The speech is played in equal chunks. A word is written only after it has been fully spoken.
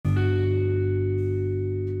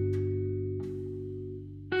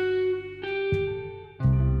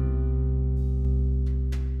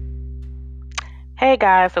Hey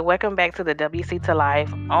guys, so welcome back to the WC to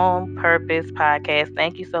Life on Purpose podcast.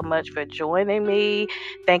 Thank you so much for joining me.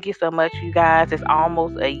 Thank you so much, you guys. It's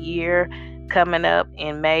almost a year coming up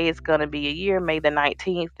in May. It's going to be a year, May the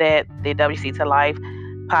 19th, that the WC to Life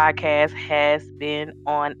podcast has been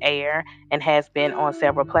on air and has been on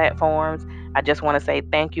several platforms. I just want to say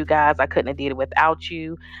thank you guys. I couldn't have did it without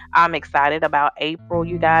you. I'm excited about April,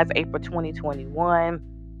 you guys, April 2021.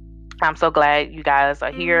 I'm so glad you guys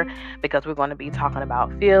are here because we're going to be talking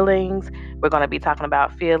about feelings. We're going to be talking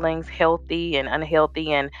about feelings, healthy and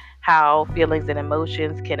unhealthy, and how feelings and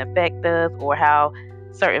emotions can affect us, or how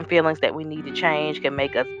certain feelings that we need to change can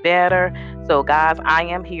make us better. So, guys, I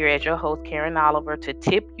am here as your host, Karen Oliver, to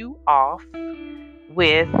tip you off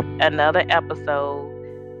with another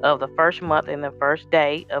episode of the first month and the first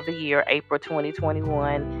day of the year, April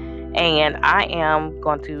 2021. And I am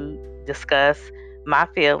going to discuss my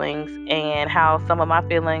feelings and how some of my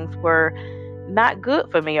feelings were not good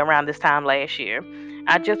for me around this time last year.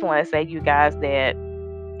 I just want to say, you guys, that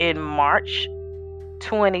in March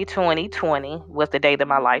 2020 was the day that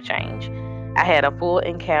my life changed. I had a full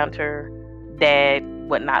encounter that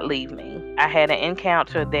would not leave me. I had an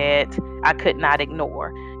encounter that I could not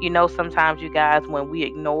ignore. Sometimes, you guys, when we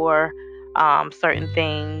ignore certain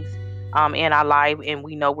things in our life, and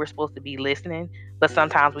we know we're supposed to be listening, but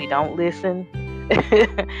sometimes we don't listen.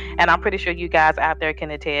 And I'm pretty sure you guys out there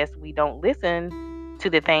can attest, we don't listen to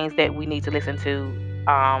the things that we need to listen to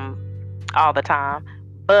all the time.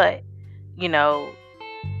 But, you know,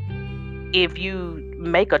 if you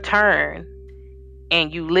make a turn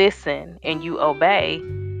and you listen and you obey,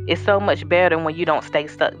 it's so much better when you don't stay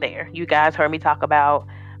stuck there. You guys heard me talk about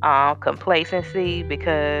complacency,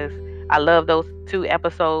 because I love those two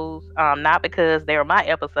episodes. Not because they're my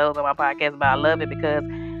episodes on my podcast, but I love it because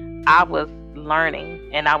I was learning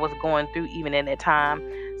and I was going through even in that time.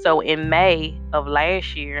 So in May of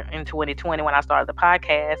last year, in 2020, when I started the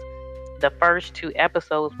podcast, the first two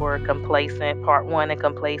episodes were Complacent Part 1 and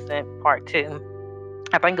Complacent Part 2.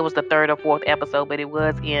 I think it was the third or fourth episode, but it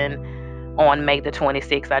was in on May the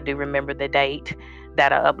 26th. I do remember the date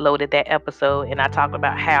that I uploaded that episode, and I talked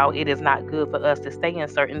about how it is not good for us to stay in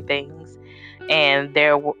certain things, and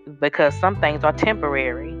because some things are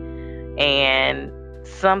temporary and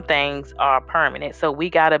some things are permanent. So we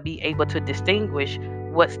got to be able to distinguish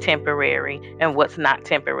what's temporary and what's not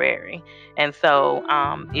temporary. And so,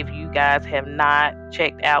 if you guys have not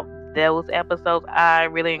checked out those episodes, I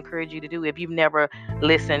really encourage you to do. If you've never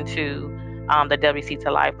listened to the WC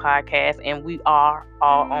to Life podcast, and we are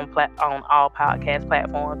all on all podcast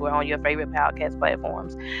platforms. We're on your favorite podcast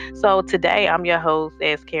platforms. So today, I'm your host,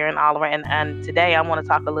 as Karen Oliver, and today I want to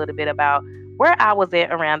talk a little bit about where I was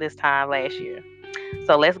at around this time last year.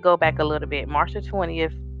 So let's go back a little bit. March the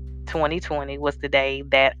 20th, 2020 was the day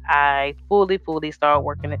that I fully started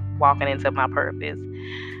walking into my purpose.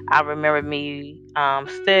 I remember me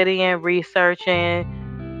studying, researching,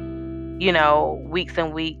 weeks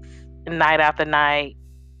and weeks, night after night,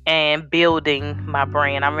 and building my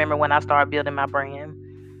brand. I remember when I started building my brand,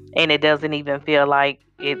 and it doesn't even feel like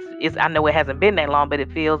it's. I know it hasn't been that long, but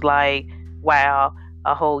it feels like, wow,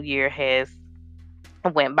 a whole year has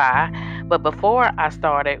went by. But before I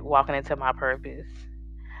started walking into my purpose,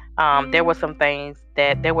 there were some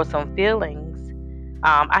feelings.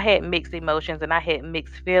 I had mixed emotions and I had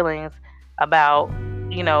mixed feelings about,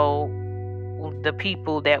 you know, the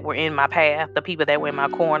people that were in my path, the people that were in my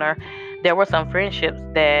corner. There were some friendships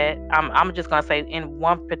that I'm just gonna say, in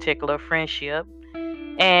one particular friendship,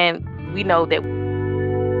 and we know that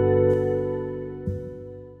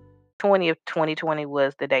 20th 2020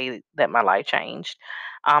 was the day that my life changed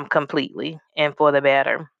completely and for the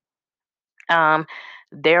better. Um,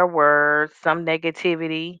 there were some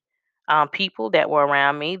negativity, people that were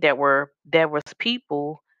around me. There were some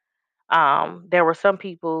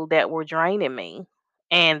people that were draining me,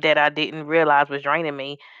 and that I didn't realize was draining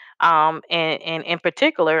me. And in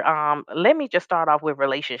particular, let me just start off with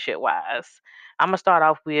relationship wise. I'm gonna start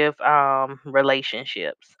off with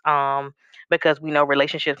relationships, because we know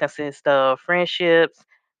relationships consist of friendships,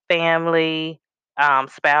 family,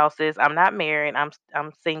 spouses. I'm not married.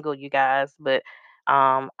 I'm single, you guys, but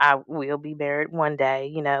I will be married one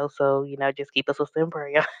day. So just keep us in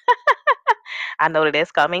prayer. I know that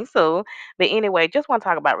that's coming soon. But anyway, just want to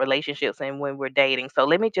talk about relationships and when we're dating. So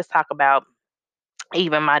let me just talk about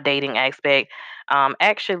even my dating aspect.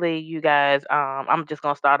 Actually, you guys, I'm just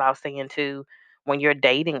gonna start off saying too, when you're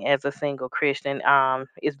dating as a single Christian,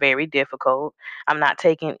 it's very difficult. I'm not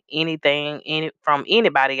taking anything from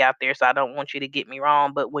anybody out there, so I don't want you to get me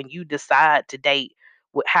wrong. But when you decide to date,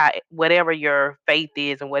 whatever your faith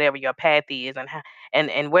is and whatever your path is,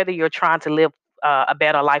 and whether you're trying to live a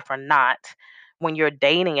better life or not, when you're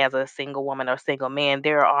dating as a single woman or single man,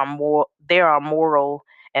 there are moral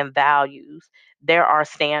and values. There are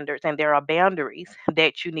standards and there are boundaries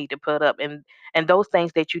that you need to put up, and those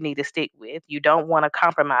things that you need to stick with. You don't want to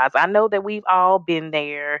compromise. I know that we've all been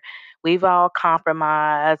there. We've all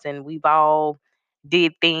compromised and we've all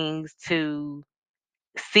did things to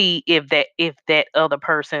see if that other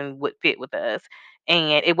person would fit with us.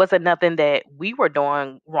 And it wasn't nothing that we were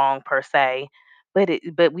doing wrong per se,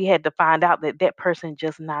 but we had to find out that that person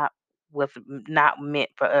just not meant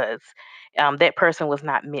for us. That person was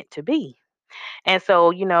not meant to be. And so,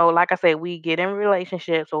 like I said, we get in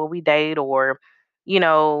relationships or we date or, you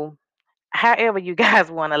know, however you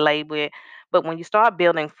guys want to label it. But when you start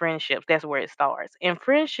building friendships, that's where it starts. And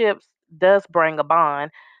friendships does bring a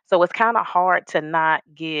bond. So it's kind of hard to not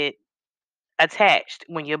get attached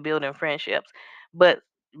when you're building friendships. But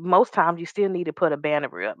most times you still need to put a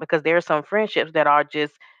boundary up because there are some friendships that are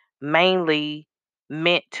just mainly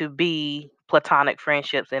meant to be platonic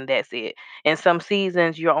friendships and that's it. In some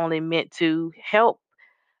seasons you're only meant to help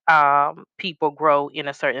people grow in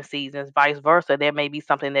a certain seasons, vice versa. There may be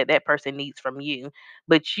something that that person needs from you,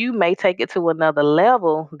 but you may take it to another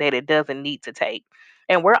level that it doesn't need to take.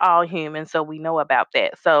 And we're all human, so we know about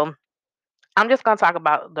that. So I'm just going to talk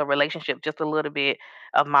about the relationship just a little bit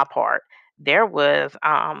of my part. There was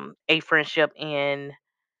a friendship in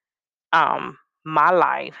um, my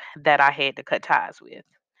life that I had to cut ties with.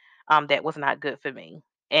 That was not good for me.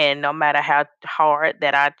 And no matter how hard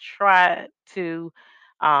that I tried to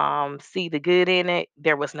see the good in it,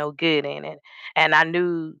 there was no good in it. And I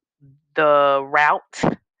knew the route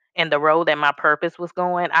and the road that my purpose was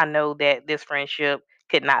going. I know that this friendship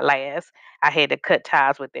could not last. I had to cut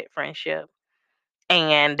ties with that friendship.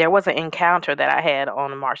 And there was an encounter that I had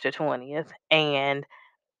on March the 20th, and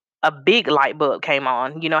a big light bulb came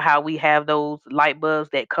on. You know how we have those light bulbs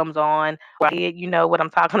that comes on, right? You know what I'm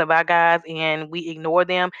talking about, guys, and we ignore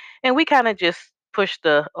them, and we kind of just push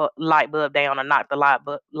the light bulb down or knock the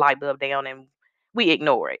light bulb down, and we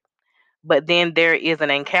ignore it. But then there is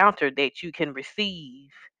an encounter that you can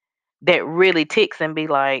receive that really ticks and be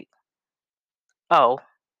like, oh,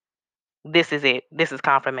 this is it. This is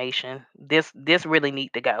confirmation. This really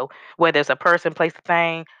need to go. Whether it's a person, place, a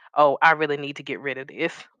thing. Oh, I really need to get rid of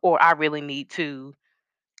this, or I really need to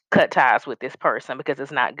cut ties with this person because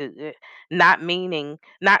it's not good. Not saying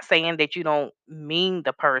that you don't mean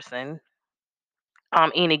the person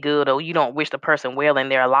any good or you don't wish the person well in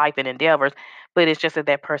their life and endeavors, but it's just that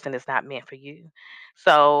that person is not meant for you.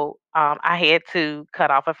 So I had to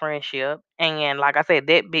cut off a friendship, and like I said,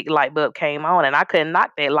 that big light bulb came on, and I couldn't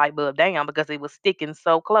knock that light bulb down because it was sticking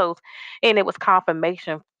so close, and it was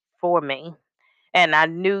confirmation for me. And I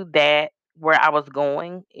knew that where I was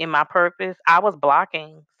going in my purpose, I was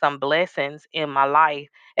blocking some blessings in my life.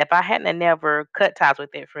 If I hadn't have never cut ties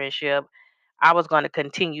with that friendship, I was going to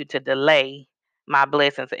continue to delay my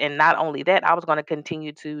blessings. And not only that, I was going to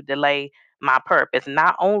continue to delay my purpose.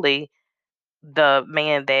 Not only the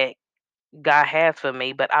man that God has for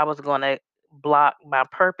me, but I was going to block my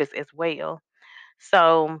purpose as well.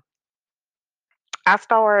 So I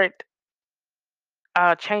started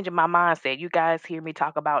changing my mindset. You guys hear me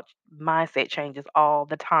talk about mindset changes all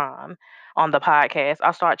the time on the podcast.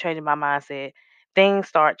 I start changing my mindset. Things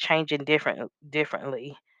start changing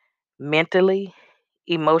differently, mentally,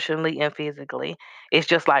 emotionally, and physically. It's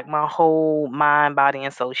just like my whole mind, body,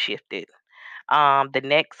 and soul shifted. The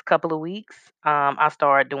next couple of weeks, I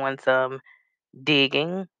started doing some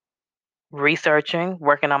digging, researching,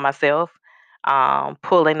 working on myself,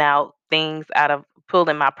 pulling my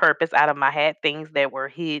purpose out of my head, things that were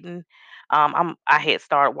hidden. I had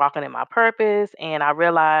started walking in my purpose, and I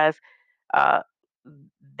realized uh,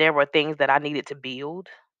 there were things that I needed to build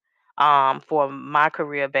for my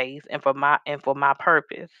career base and for my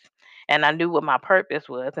purpose. And I knew what my purpose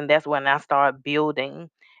was, and that's when I started building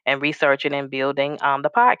and researching and building the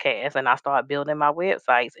podcast, and I started building my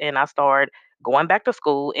websites, and I started going back to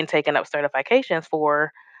school and taking up certifications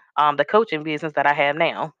for the coaching business that I have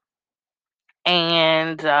now.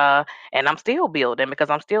 And I'm still building because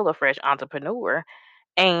I'm still a fresh entrepreneur.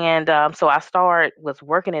 And so I started was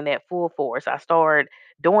working in that full force. I started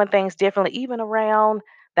doing things differently, even around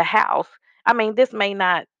the house. I mean, this may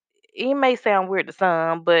not it may sound weird to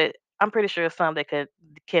some, but I'm pretty sure some that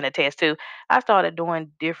can attest to. I started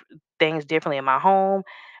doing things differently in my home.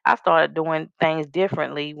 I started doing things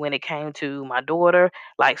differently when it came to my daughter,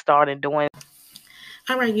 like starting doing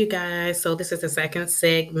All right, you guys. So this is the second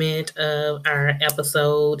segment of our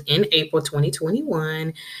episode in April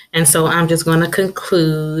 2021. And so I'm just going to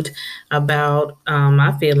conclude about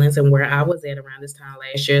my feelings and where I was at around this time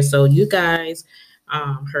last year. So you guys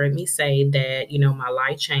heard me say that, my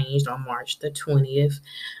life changed on March the 20th,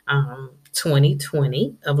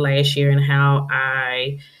 2020 of last year, and how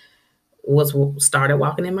I was started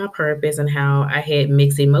walking in my purpose and how I had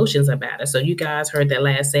mixed emotions about it. So you guys heard that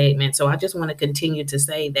last segment. So I just want to continue to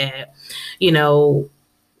say that, you know,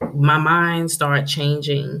 my mind started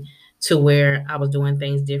changing to where I was doing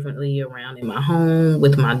things differently around in my home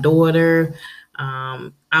with my daughter.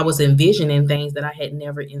 I was envisioning things that I had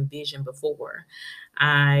never envisioned before.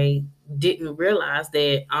 I didn't realize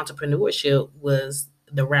that entrepreneurship was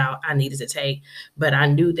the route I needed to take, but I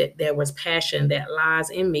knew that there was passion that lies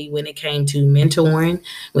in me when it came to mentoring,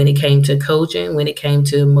 when it came to coaching, when it came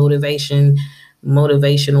to motivational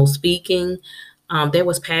speaking. There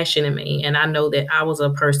was passion in me, and I know that I was a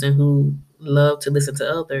person who loved to listen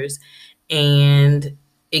to others and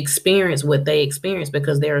experience what they experience,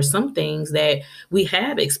 because there are some things that we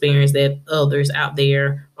have experienced that others out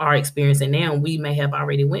there are experiencing now. We may have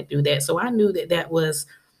already went through that, so I knew that that was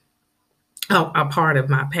a part of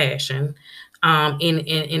my passion. And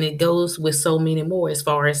it goes with so many more as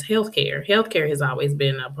far as healthcare. Healthcare has always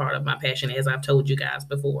been a part of my passion, as I've told you guys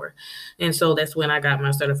before. And so that's when I got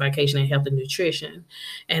my certification in health and nutrition.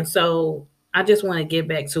 And so I just want to get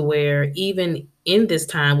back to where, even in this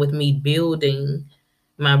time with me building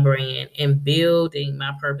my brand and building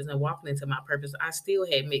my purpose and walking into my purpose, I still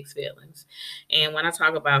had mixed feelings. And when I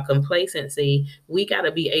talk about complacency, we got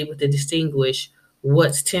to be able to distinguish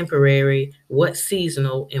what's temporary, what's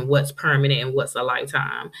seasonal, and what's permanent and what's a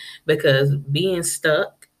lifetime. Because being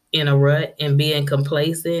stuck in a rut and being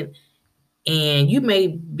complacent, and you may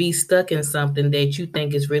be stuck in something that you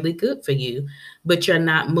think is really good for you, but you're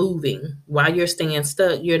not moving. While you're staying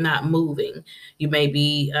stuck, you're not moving. You may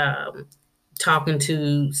be talking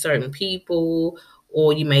to certain people,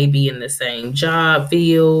 or you may be in the same job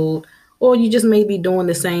field, or you just may be doing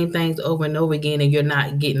the same things over and over again and you're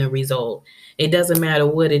not getting a result. It doesn't matter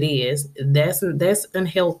what it is. That's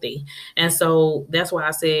unhealthy. And so that's why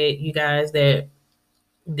I said, you guys, that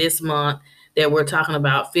this month that we're talking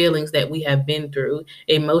about feelings that we have been through,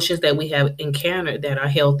 emotions that we have encountered that are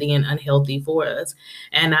healthy and unhealthy for us.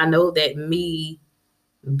 And I know that me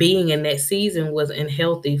being in that season was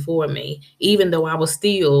unhealthy for me, even though I was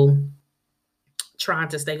still trying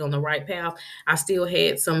to stay on the right path. I still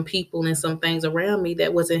had some people and some things around me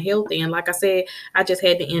that wasn't healthy. And like I said, I just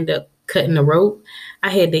had to end up cutting the rope.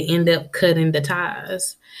 I had to end up cutting the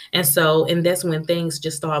ties. And that's when things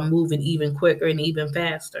just started moving even quicker and even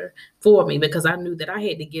faster for me, because I knew that I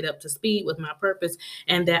had to get up to speed with my purpose,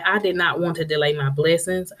 and that I did not want to delay my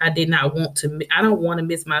blessings. I don't want to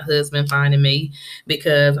miss my husband finding me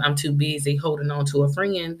because I'm too busy holding on to a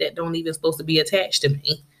friend that don't even supposed to be attached to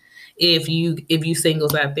me. If you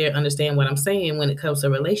singles out there understand what I'm saying when it comes to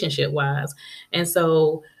relationship wise. And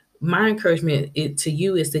so my encouragement to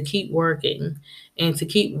you is to keep working, and to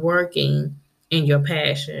keep working in your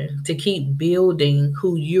passion, to keep building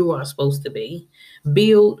who you are supposed to be.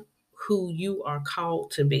 Build who you are called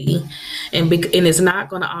to be. And it's not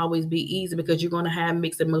going to always be easy, because you're going to have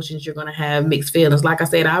mixed emotions, you're going to have mixed feelings. Like I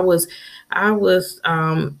said, I was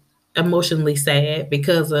emotionally sad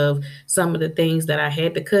because of some of the things that I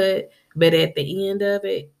had to cut. But at the end of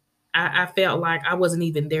it, I felt like I wasn't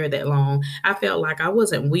even there that long. I felt like I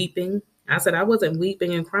wasn't weeping. I said I wasn't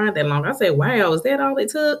weeping and crying that long. I said, wow, is that all it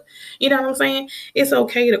took? You know what I'm saying? It's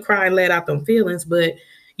okay to cry and let out them feelings, but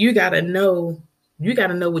you gotta know, you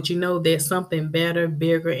gotta know what you know, that something better,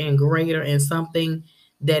 bigger, and greater, and something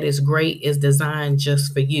that is great is designed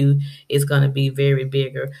just for you, is going to be very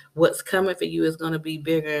bigger. What's coming for you is going to be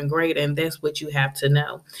bigger and greater, and that's what you have to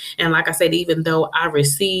know. And like I said, even though I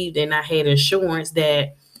received and I had assurance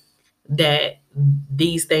that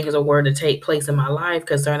these things were to take place in my life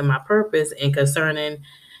concerning my purpose and concerning,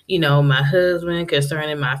 my husband,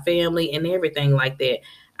 concerning my family and everything like that,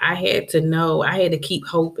 I had to know, I had to keep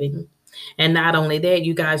hoping. And not only that,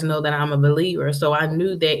 you guys know that I'm a believer. So I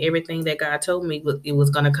knew that everything that God told me, it was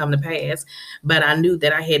going to come to pass. But I knew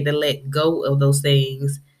that I had to let go of those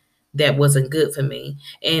things that wasn't good for me.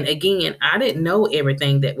 And again, I didn't know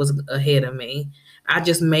everything that was ahead of me. I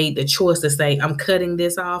just made the choice to say, I'm cutting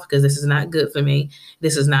this off because this is not good for me.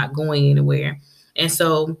 This is not going anywhere. And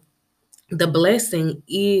so the blessing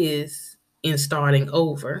is in starting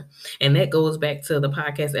over. And that goes back to the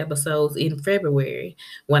podcast episodes in February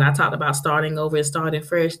when I talked about starting over and starting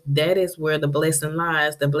fresh. That is where the blessing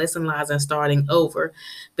lies. The blessing lies in starting over,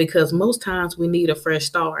 because most times we need a fresh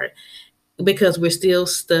start. because we're still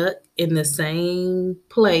stuck in the same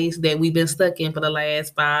place that we've been stuck in for the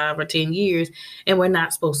last 5 or 10 years, and we're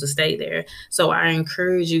not supposed to stay there. So I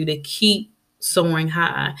encourage you to keep soaring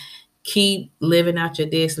high, keep living out your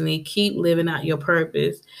destiny, keep living out your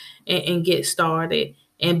purpose, and get started.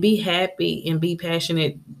 And be happy and be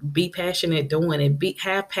passionate. Be passionate doing it.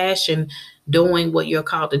 Have passion doing what you're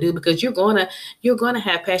called to do, because you're gonna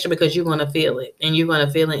have passion, because you're gonna feel it, and you're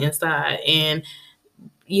gonna feel it inside. And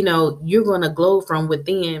you're going to glow from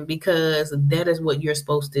within, because that is what you're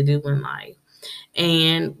supposed to do in life.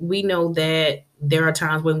 And we know that there are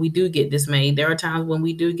times when we do get dismayed. There are times when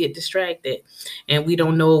we do get distracted, and we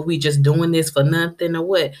don't know if we just doing this for nothing or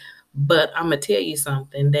what. But I'm going to tell you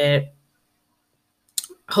something, that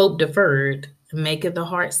hope deferred maketh the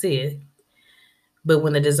heart sick, but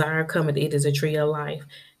when the desire cometh, it is a tree of life.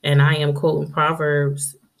 And I am quoting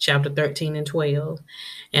Proverbs chapter 13 and 12.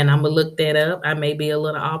 And I'm going to look that up. I may be a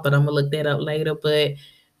little off, but I'm going to look that up later. But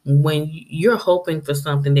when you're hoping for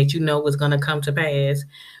something that you know is going to come to pass,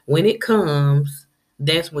 when it comes,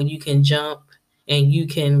 that's when you can jump and you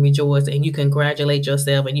can rejoice and you congratulate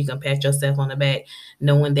yourself and you can pat yourself on the back,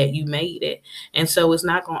 knowing that you made it. And so it's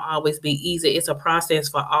not going to always be easy. It's a process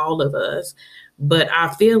for all of us. But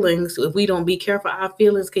our feelings, if we don't be careful, our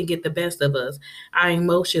feelings can get the best of us. Our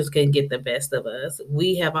emotions can get the best of us.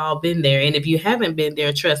 We have all been there. And if you haven't been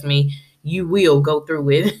there, trust me, you will go through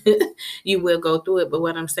it. You will go through it. But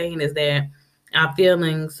what I'm saying is that our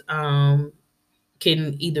feelings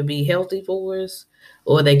can either be healthy for us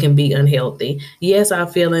or they can be unhealthy. Yes, our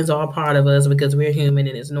feelings are a part of us because we're human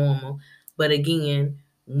and it's normal. But again,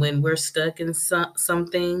 when we're stuck in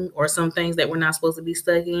something or some things that we're not supposed to be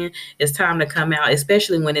stuck in, it's time to come out,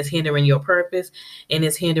 especially when it's hindering your purpose and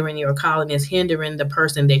it's hindering your calling, it's hindering the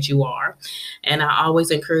person that you are. And I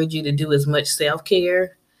always encourage you to do as much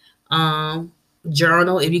self-care.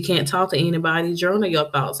 Journal. If you can't talk to anybody, journal your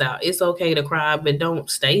thoughts out. It's okay to cry, but don't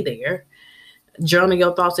stay there. Journal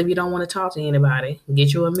your thoughts. If you don't want to talk to anybody,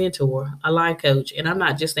 get you a mentor, a life coach. And I'm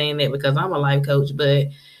not just saying that because I'm a life coach, but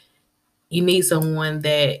you need someone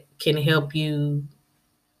that can help you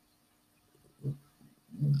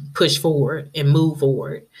push forward and move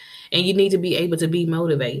forward. And you need to be able to be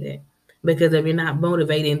motivated, because if you're not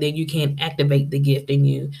motivated, then you can't activate the gift in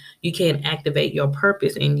you. You can't activate your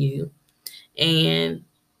purpose in you. And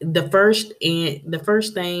the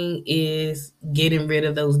first thing is getting rid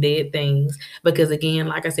of those dead things, because again,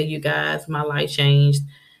 like I said, you guys, my life changed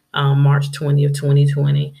March 20th,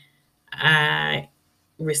 2020. I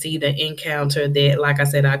received an encounter that, like I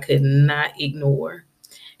said, I could not ignore.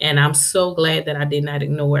 And I'm so glad that I did not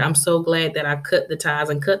ignore it. I'm so glad that I cut the ties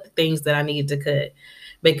and cut the things that I needed to cut,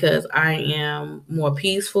 because I am more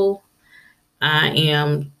peaceful. I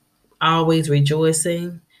am always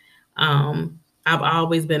rejoicing. I've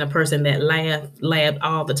always been a person that laughed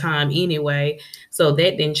all the time anyway. So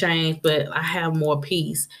that didn't change, but I have more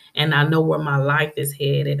peace and I know where my life is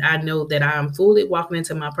headed. I know that I'm fully walking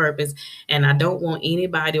into my purpose, and I don't want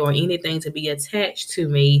anybody or anything to be attached to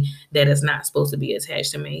me that is not supposed to be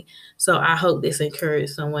attached to me. So I hope this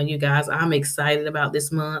encourages someone, you guys. I'm excited about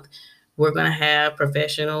this month. We're going to have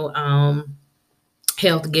professional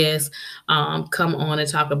health guests come on and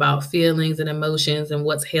talk about feelings and emotions and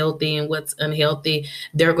what's healthy and what's unhealthy.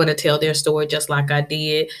 They're going to tell their story just like I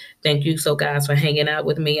did. Thank you so guys for hanging out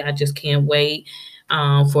with me. I just can't wait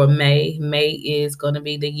for May. May is going to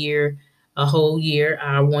be a whole year,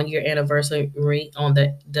 our 1 year anniversary on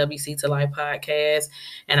the WC to Life podcast.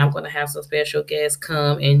 And I'm going to have some special guests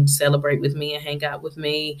come and celebrate with me and hang out with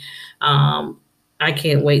me. I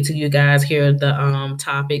can't wait till you guys hear the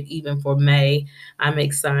topic, even for May. I'm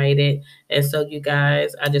excited. And so, you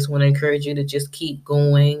guys, I just want to encourage you to just keep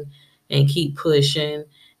going and keep pushing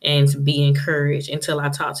and to be encouraged until I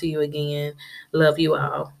talk to you again. Love you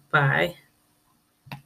all. Bye.